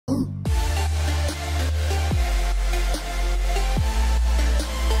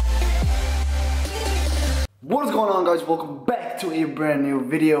What is going on, guys? Welcome back to a brand new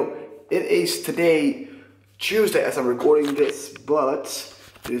video. It is today Tuesday as I'm recording this, but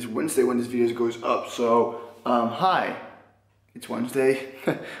it is Wednesday when this video goes up. So hi, it's Wednesday.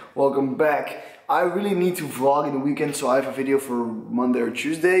 Welcome back. I really need to vlog in the weekend, so I have a video for Monday or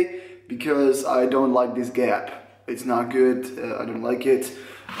Tuesday because I don't like this gap. It's not good. I don't like it.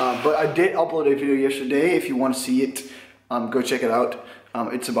 But I did upload a video yesterday. If you want to see it, go check it out.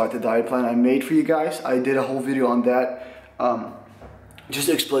 It's about the diet plan I made for you guys. I did a whole video on that, just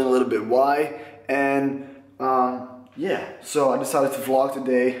to explain a little bit why. And yeah, so I decided to vlog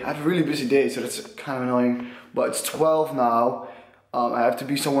today. I have a really busy day, so that's kind of annoying. But it's 12 now. I have to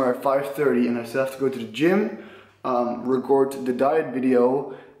be somewhere at 5:30, and I still have to go to the gym, record the diet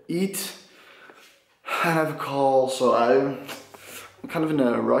video, eat, and have a call. So I'm kind of in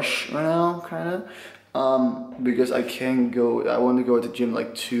a rush right now, because I can't go. I want to go to the gym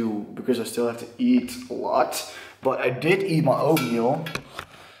like 2 because I still have to eat a lot. But I did eat my oatmeal,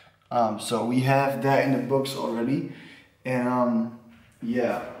 so we have that in the books already. And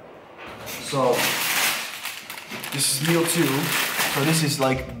yeah, so this is meal 2. So this is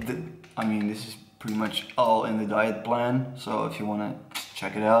like this is pretty much all in the diet plan. So if you want to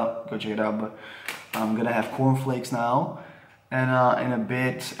check it out, go check it out. But I'm gonna have cornflakes now. And in a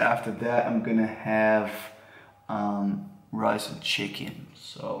bit after that, I'm gonna have rice and chicken.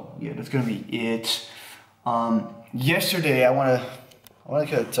 So yeah, that's gonna be it. Yesterday, I wanna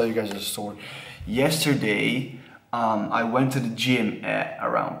tell you guys a story. Yesterday, I went to the gym at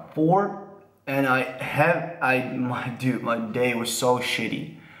around 4, and my day was so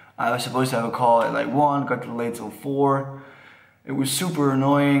shitty. I was supposed to have a call at like 1, got late till 4. It was super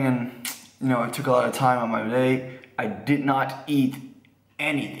annoying, and it took a lot of time on my day. I did not eat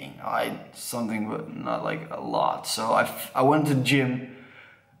anything. I ate something, but not like a lot. So I went to the gym,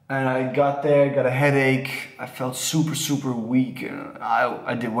 and I got there, got a headache. I felt super weak. And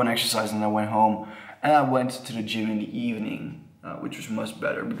I did one exercise and I went home. And I went to the gym in the evening, which was much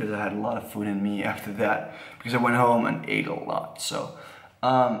better because I had a lot of food in me after that. Because I went home and ate a lot. So,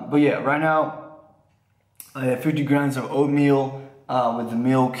 but yeah, right now I have 50 grams of oatmeal with the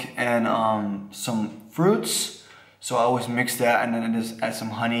milk and some fruits. So I always mix that, and then I just add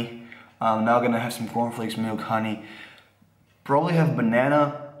some honey. Now I'm gonna have some cornflakes, milk, honey. Probably have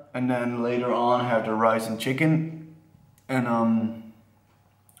banana, and then later on have the rice and chicken. And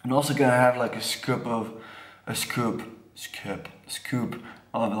also gonna have like a scoop of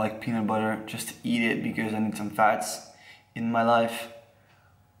like peanut butter just to eat it because I need some fats in my life.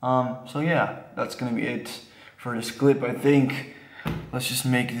 So yeah, that's gonna be it for this clip, I think. Let's just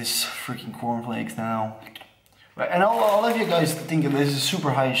make this freaking cornflakes now. Right, and all of you guys think of this is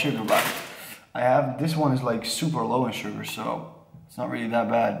super high in sugar, but this one is like super low in sugar, so it's not really that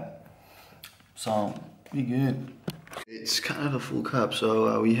bad. So, pretty good. It's kind of a full cup,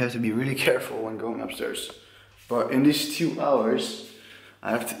 so we have to be really careful when going upstairs. But in these 2 hours,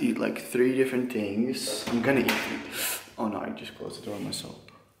 I have to eat like 3 different things. I'm gonna eat 3. Oh no, I just closed the door myself.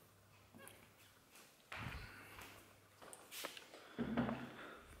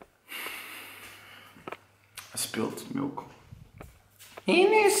 I spilled milk. He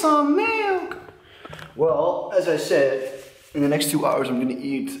needs some milk. Well, as I said, in the next 2 hours I'm gonna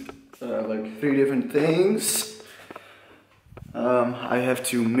eat like 3 different things. I have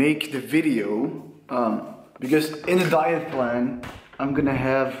to make the video because in the diet plan I'm gonna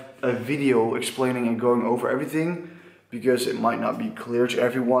have a video explaining and going over everything because it might not be clear to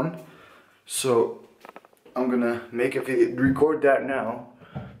everyone. So I'm gonna make a video, record that now.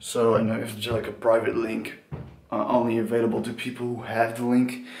 So I know it's just like a private link, only available to people who have the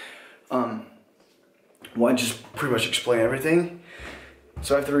link. One just pretty much explain everything.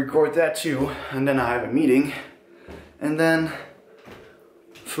 So I have to record that too, and then I have a meeting, and then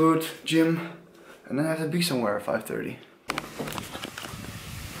food, gym, and then I have to be somewhere at 5:30.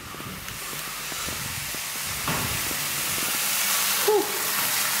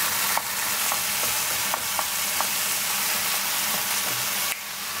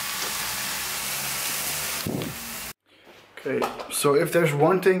 Okay, so if there's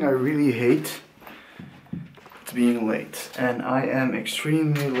one thing I really hate, it's being late. And I am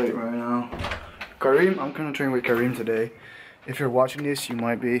extremely late right now. Kareem, I'm gonna train with Kareem today. If you're watching this, you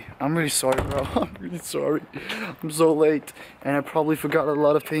might be. I'm really sorry, bro. I'm really sorry. I'm so late. And I probably forgot a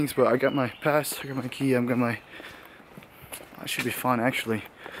lot of things, but I got my pass, I got my key, I should be fine actually.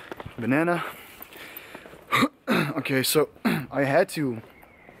 Banana. Okay, so I had to,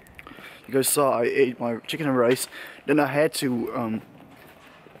 you guys saw I ate my chicken and rice. Then I had to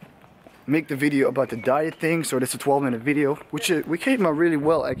make the video about the diet thing. So that's a 12-minute video, which we came out really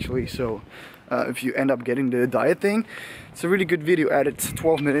well actually. So if you end up getting the diet thing. It's a really good video added,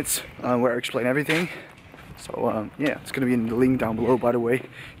 12 minutes, where I explain everything. So yeah, it's gonna be in the link down below, by the way, in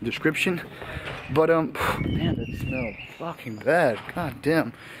the description. But man, that smells fucking bad. God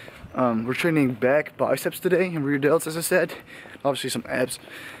damn. We're training back biceps today and rear delts, as I said. Obviously some abs.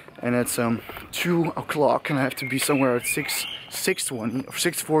 And it's 2 o'clock, and I have to be somewhere at 6:20 or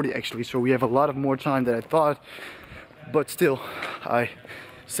 6:40 actually. So we have a lot of more time than I thought. But still, I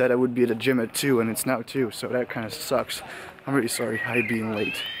said I would be at the gym at 2, and it's now 2. So that kind of sucks. I'm really sorry I'm being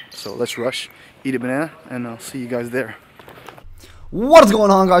late. So let's rush, eat a banana, and I'll see you guys there. What is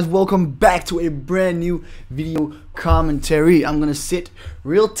going on, guys? Welcome back to a brand new video commentary. I'm gonna sit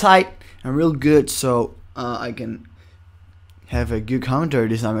real tight and real good so I can have a good commentary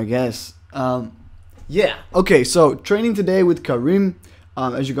this time, I guess. Yeah. Okay. So training today with Karim.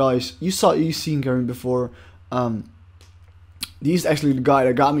 As you've seen Karim before. He's actually the guy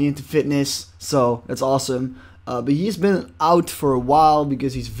that got me into fitness, so that's awesome. But he's been out for a while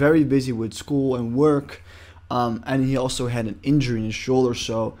because he's very busy with school and work, and he also had an injury in his shoulder.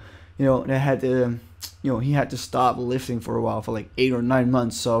 So, he had to stop lifting for a while, for like 8 or 9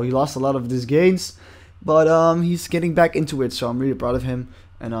 months. So he lost a lot of his gains, but he's getting back into it. So I'm really proud of him,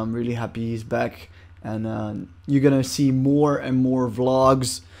 and I'm really happy he's back. And you're gonna see more and more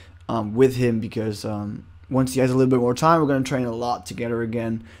vlogs with him because once he has a little bit more time, we're going to train a lot together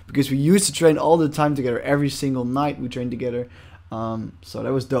again. Because we used to train all the time together. Every single night we trained together. So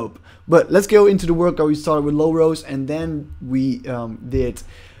that was dope. But let's go into the workout. We started with low rows, and then we did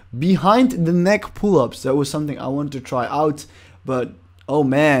behind the neck pull-ups. That was something I wanted to try out. But, oh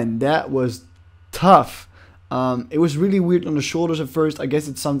man, that was tough. It was really weird on the shoulders at first. I guess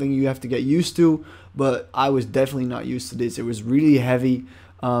it's something you have to get used to. But I was definitely not used to this. It was really heavy.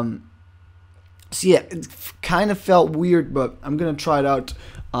 So yeah, it kind of felt weird, but I'm gonna try it out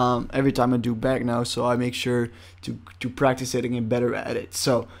every time I do back now, so I make sure to practice it and get better at it.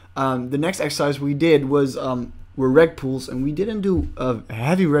 So the next exercise we did was were reg pulls, and we didn't do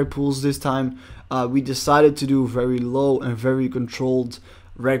heavy reg pulls this time. We decided to do very low and very controlled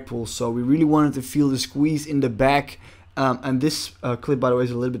reg pulls. So we really wanted to feel the squeeze in the back. And this clip, by the way,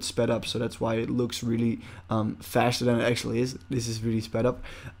 is a little bit sped up, so that's why it looks really faster than it actually is. This is really sped up.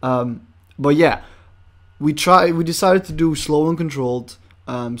 But yeah, we decided to do slow and controlled,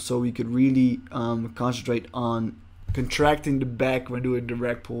 so we could really concentrate on contracting the back when doing the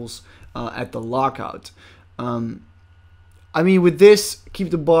reg pulls at the lockout. I mean, with this,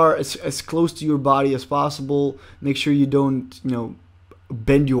 keep the bar as close to your body as possible. Make sure you don't,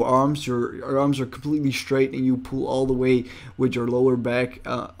 bend your arms. Your arms are completely straight, and you pull all the way with your lower back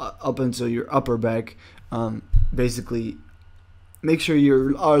up until your upper back. Basically, make sure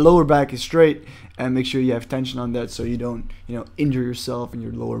your lower back is straight, and make sure you have tension on that so you don't, injure yourself in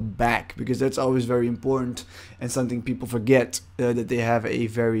your lower back, because that's always very important and something people forget, that they have a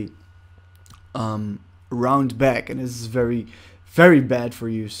very round back, and this is very, very bad for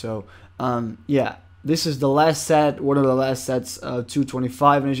you. So yeah, this is the last set, one of the last sets,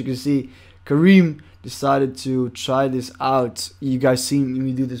 225, and as you can see, Karim decided to try this out. You guys seen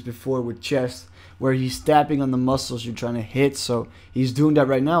me do this before with chest, where he's tapping on the muscles you're trying to hit. So he's doing that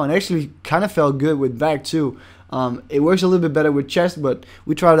right now, and actually kind of felt good with back too. It works a little bit better with chest, but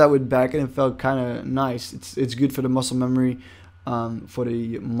we tried that with back, and it felt kind of nice. It's good for the muscle memory, for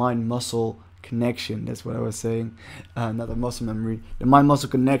the mind-muscle connection. That's what I was saying, not the muscle memory, the mind-muscle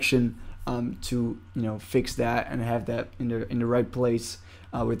connection, to fix that and have that in the right place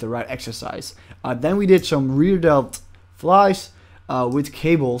with the right exercise. Then we did some rear delt flies with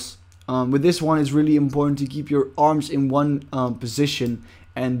cables. With this one, it's really important to keep your arms in one position,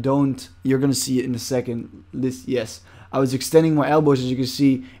 and you're gonna see it in a second. Yes, I was extending my elbows, as you can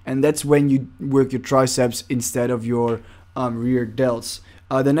see, and that's when you work your triceps instead of your rear delts.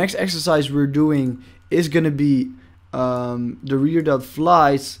 The next exercise we're doing is gonna be the rear delt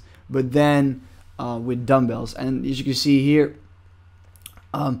flies, but then with dumbbells. And as you can see here,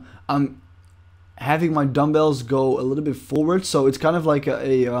 I'm having my dumbbells go a little bit forward, so it's kind of like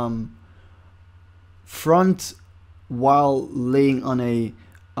a front while laying on a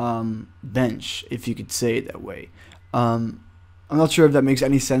bench, if you could say it that way. I'm not sure if that makes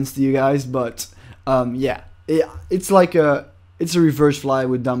any sense to you guys, but yeah, it's a reverse fly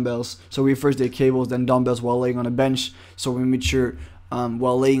with dumbbells. So we first did cables, then dumbbells while laying on a bench. So we made sure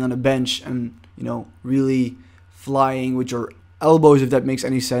while laying on a bench and really flying with your elbows, if that makes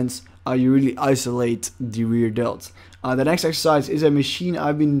any sense, you really isolate the rear delt. The next exercise is a machine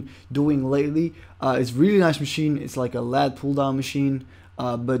I've been doing lately. It's a really nice machine. It's like a lat pull down machine,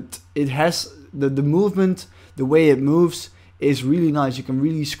 but it has the movement, the way it moves is really nice. You can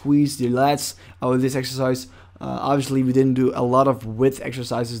really squeeze the lats out of this exercise. Obviously, we didn't do a lot of width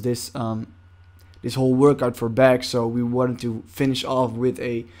exercises this whole workout for back, so we wanted to finish off with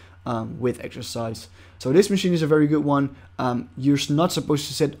a width exercise. So this machine is a very good one. You're not supposed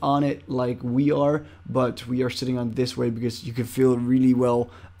to sit on it like we are, but we are sitting on it this way because you can feel really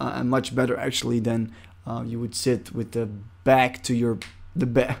well and much better actually than you would sit with the back to your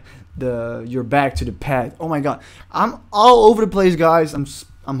back to the pad. Oh my god, I'm all over the place, guys.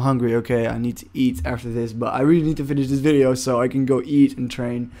 I'm hungry. Okay, I need to eat after this, but I really need to finish this video so I can go eat and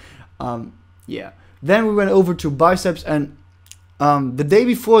train. Yeah. Then we went over to biceps, and the day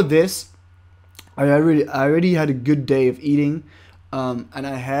before this, I already had a good day of eating, and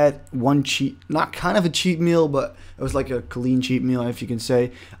I had one not kind of a cheat meal, but it was like a clean cheat meal, if you can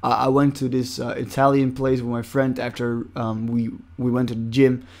say. I went to this Italian place with my friend after we went to the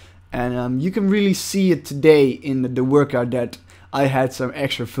gym, and you can really see it today in the workout that I had some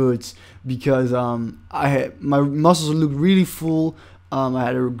extra foods because my muscles looked really full. I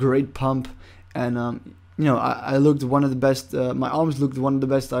had a great pump, and you know, I looked one of the best. My arms looked one of the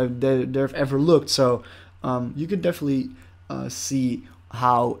best they've ever looked. So you could definitely see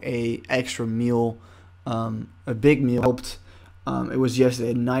how a extra meal, a big meal, helped. It was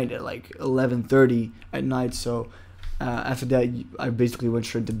yesterday at night at like 11:30 at night. So after that, I basically went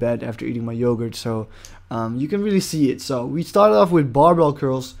straight to bed after eating my yogurt. So you can really see it. So we started off with barbell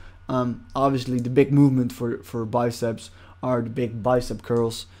curls. Obviously, the big movement for biceps are the big bicep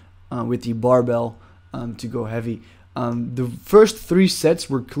curls with the barbell. To go heavy. The first 3 sets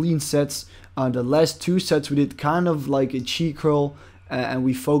were clean sets. The last 2 sets we did kind of like a cheat curl, and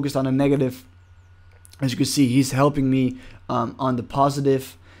we focused on a negative. As you can see, he's helping me on the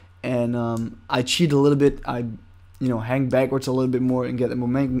positive, and I cheat a little bit. I hang backwards a little bit more and get the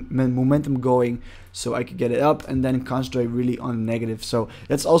momentum going so I could get it up and then concentrate really on the negative. So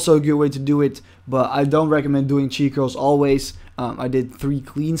that's also a good way to do it, but I don't recommend doing cheat curls always. I did 3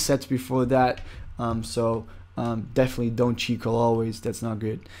 clean sets before that. So definitely don't cheat curl always. That's not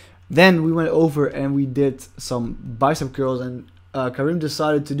good. Then we went over and we did some bicep curls, and Karim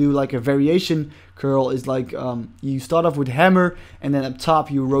decided to do like a variation curl. Is like you start off with hammer, and then up top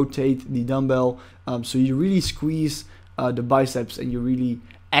you rotate the dumbbell, so you really squeeze the biceps and you really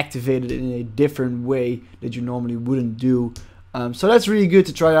activate it in a different way that you normally wouldn't do. So that's really good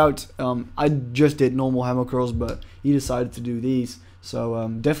to try out. I just did normal hammer curls, but he decided to do these. So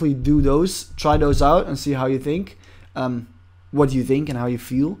definitely do those, try those out and see how you think, what you think and how you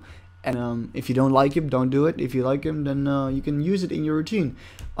feel. And if you don't like him, don't do it. If you like him, then you can use it in your routine.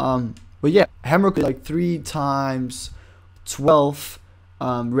 But yeah, hammer curl like 3 times 12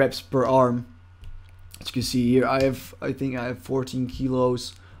 reps per arm. As you can see here, I think I have 14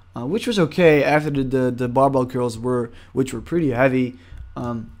 kilos, which was okay after the barbell curls which were pretty heavy,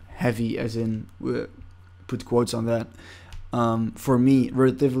 heavy as in put quotes on that. For me,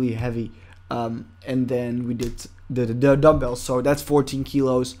 relatively heavy. And then we did the dumbbells, so that's 14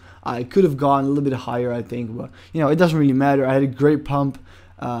 kilos. I could have gone a little bit higher, I think, but it doesn't really matter. I had a great pump.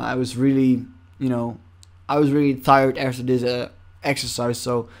 I was really tired after this exercise,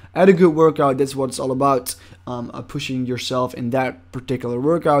 so I had a good workout. That's what it's all about, pushing yourself in that particular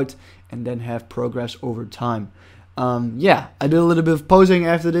workout and then have progress over time. Yeah, I did a little bit of posing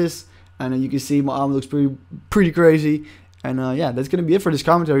after this, and you can see my arm looks pretty crazy. And yeah, that's gonna be it for this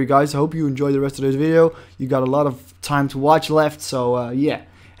commentary, guys. I hope you enjoyed the rest of this video. You got a lot of time to watch left, so yeah,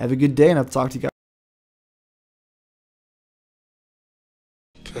 have a good day, and I'll talk to you guys.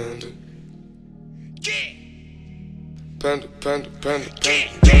 Panda. Panda, panda, panda,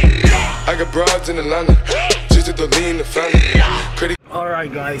 panda. I got broads in Atlanta, just to the lean the family.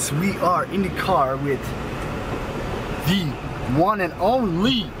 Alright guys, we are in the car with the one and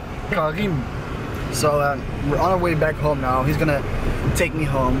only Karim. So we're on our way back home now. He's gonna take me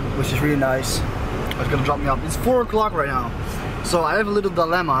home, which is really nice. He's gonna drop me off. It's 4 o'clock right now. So I have a little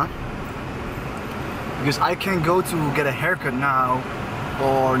dilemma, because I can go to get a haircut now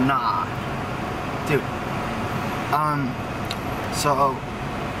or nah. Dude. So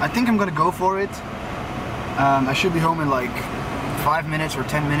I think I'm gonna go for it. I should be home in like 5 minutes or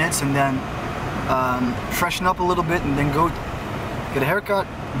 10 minutes, and then freshen up a little bit and then go get a haircut,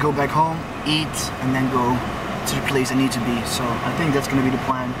 go back home, eat, and then go to the place I need to be. So I think that's gonna be the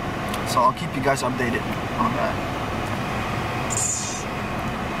plan. So I'll keep you guys updated on that.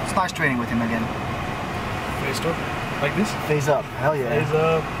 It's nice training with him again. Face up, like this? Face up, hell yeah. Face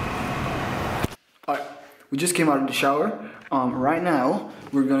up. Alright, we just came out of the shower. Right now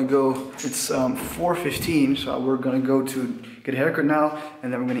we're gonna go, it's 4:15, so we're gonna go to get a haircut now,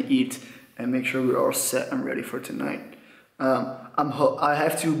 and then we're gonna eat and make sure we're all set and ready for tonight. I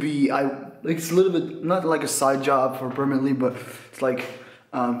have to be, like, it's a little bit, not like a side job for permanently, but it's like,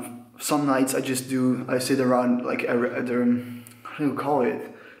 some nights I sit around like how do you call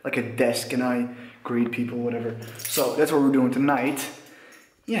it? Like a desk, and I greet people, whatever. So that's what we're doing tonight.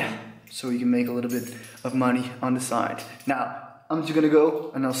 Yeah, so we can make a little bit of money on the side. Now, I'm just gonna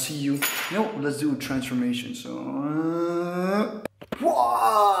go and I'll see you. Let's do a transformation. So,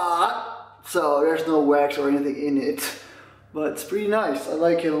 what? So there's no wax or anything in it, but it's pretty nice. I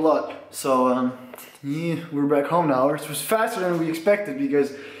like it a lot. So, yeah, we're back home now. It was faster than we expected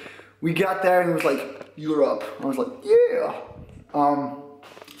because we got there and it was like, you're up. I was like, yeah.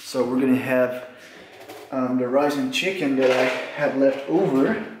 So we're gonna have the rice and chicken that I had left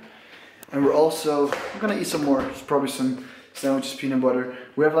over, and we're gonna eat some more. It's probably some sandwiches, peanut butter.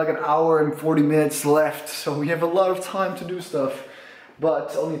 We have like an hour and 40 minutes left, so we have a lot of time to do stuff.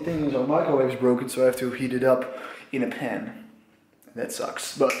 But the only thing is our microwave is broken, so I have to heat it up in a pan. That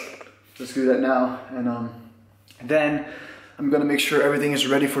sucks, but let's do that now. And then I'm gonna make sure everything is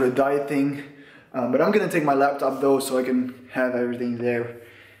ready for the diet thing. But I'm gonna take my laptop though, so I can have everything there.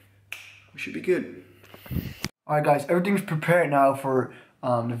 We should be good. Alright guys, everything's prepared now for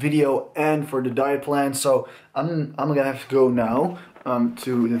the video and for the diet plan. So I'm gonna have to go now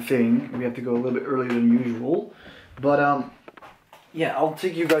to the thing. We have to go a little bit earlier than usual. But yeah, I'll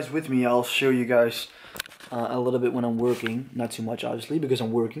take you guys with me. I'll show you guys a little bit when I'm working. Not too much obviously because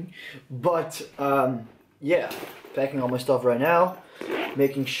I'm working. But yeah, packing all my stuff right now.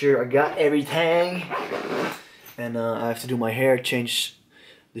 Making sure I got everything. And I have to do my hair, change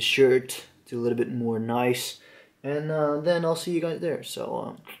the shirt to a little bit more nice, and then I'll see you guys there.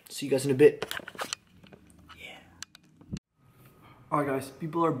 So see you guys in a bit. Yeah. Alright guys,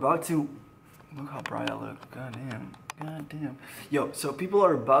 people are about to, look how bright I look. God damn. Yo, so people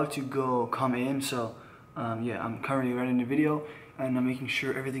are about to come in. So yeah, I'm currently running the video and I'm making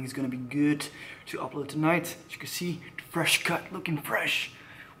sure everything is gonna be good to upload tonight. As you can see, the fresh cut, looking fresh.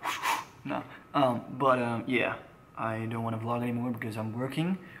 No, yeah, I don't want to vlog anymore because I'm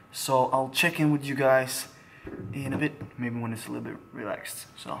working. So I'll check in with you guys in a bit, maybe when it's a little bit relaxed.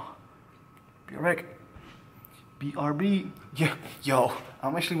 So be right back. BRB. Yeah, yo,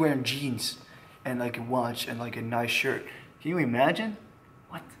 I'm actually wearing jeans and like a watch and like a nice shirt. Can you imagine?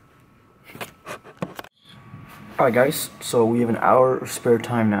 What? Alright guys, so we have an hour of spare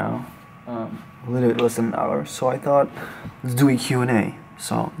time now. A little bit less than an hour. So I thought, let's do a Q&A.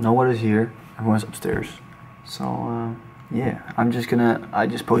 So no one is here, everyone's upstairs. So yeah, I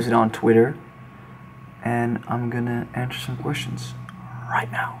just posted on Twitter and I'm gonna answer some questions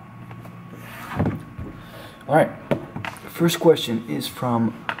right now. Alright, first question is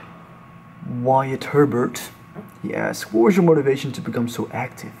from Wyatt Herbert. He asks, what was your motivation to become so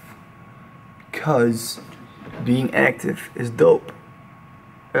active? Because being active is dope.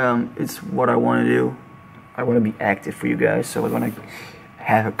 It's what I want to do. I want to be active for you guys, so I want to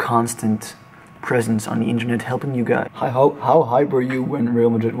have a constant presence on the internet helping you guys. How hype were you when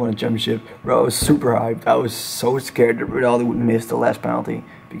Real Madrid won a championship? Bro, I was super hyped. I was so scared that Ronaldo would miss the last penalty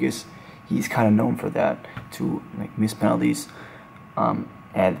because he's kind of known for that, to like miss penalties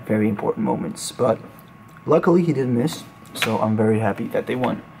at very important moments. But luckily he didn't miss, so I'm very happy that they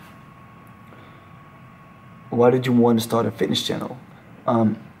won. Why did you want to start a fitness channel?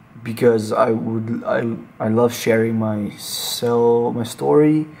 Because I love sharing my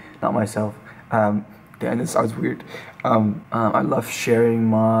story, not myself. Damn, this sounds weird. I love sharing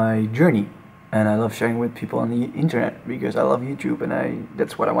my journey, and I love sharing with people on the internet because I love YouTube, and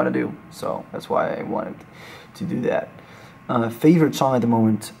that's what I want to do. So that's why I wanted to do that. Favorite song at the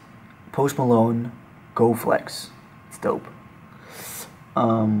moment, Post Malone, Go Flex. It's dope.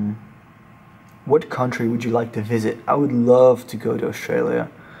 What country would you like to visit? I would love to go to Australia.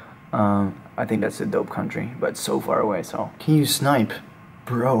 I think that's a dope country, but it's so far away. So can you snipe?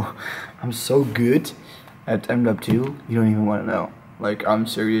 Bro, I'm so good at MW2, you don't even want to know. Like, I'm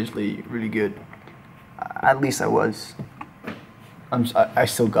seriously really good. At least I was. I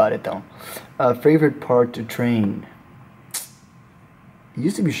still got it though. Favorite part to train? It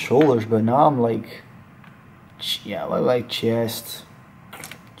used to be shoulders, but now I'm like, yeah, I like chest.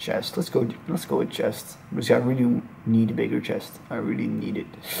 Chest. Let's go with chest because I really need a bigger chest. I really need it.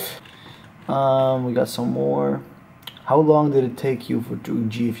 We got some more. How long did it take you to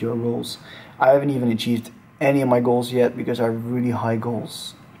achieve your goals? I haven't even achieved any of my goals yet because I have really high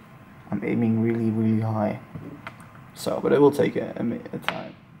goals. I'm aiming really high. So, but it will take a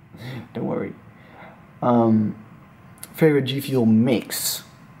time. Don't worry. Favorite G Fuel mix?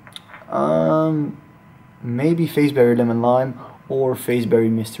 Maybe FaZeberry Lemon Lime or FaZeberry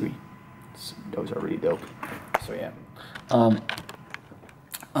Mystery. Those are really dope. So yeah.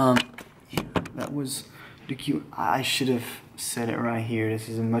 Yeah, that was the cute. I should have said it right here. This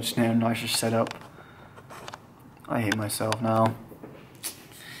is a much nicer setup. I hate myself now.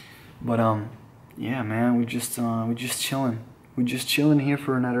 But yeah, man, we just chilling. We're just chilling here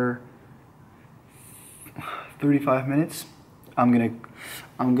for another 35 minutes. I'm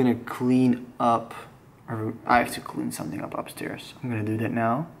gonna clean up, or I have to clean something up upstairs. I'm gonna do that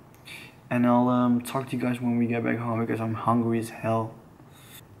now, and I'll talk to you guys when we get back home because I'm hungry as hell.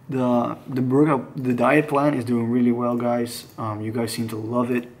 The diet plan is doing really well, guys. You guys seem to love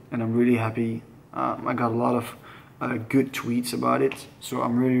it, and I'm really happy. I got a lot of good tweets about it, so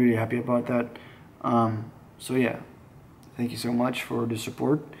I'm really happy about that. So yeah, thank you so much for the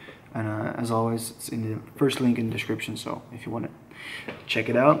support, and as always, it's in the first link in the description, so if you want to check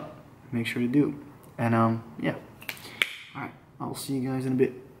it out, make sure to do. And yeah, alright, I'll see you guys in a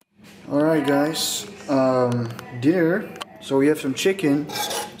bit. Alright guys, dinner. So we have some chicken,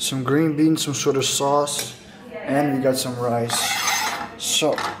 some green beans, some sort of sauce, and we got some rice.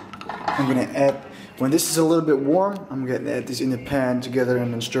 So I'm gonna add, when this is a little bit warm, I'm gonna add this in the pan together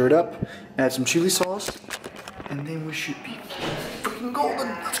and then stir it up. Add some chili sauce, and then we should be freaking golden.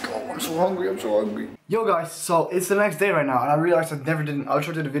 Let's go. I'm so hungry. Yo guys, so it's the next day right now, and I realized I never did an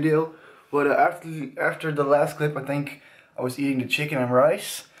outro to the video. But after the last clip, I think I was eating the chicken and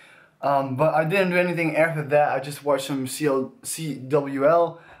rice. But I didn't do anything after that. I just watched some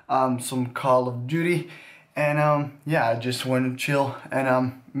CWL, some Call of Duty, and yeah, I just went to chill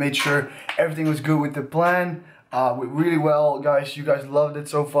and made sure everything was good with the plan. Went really well, guys. You guys loved it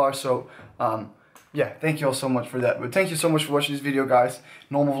so far, so yeah, thank you all so much for that. But thank you so much for watching this video, guys.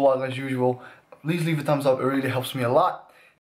 Normal vlog as usual. Please leave a thumbs up. It really helps me a lot.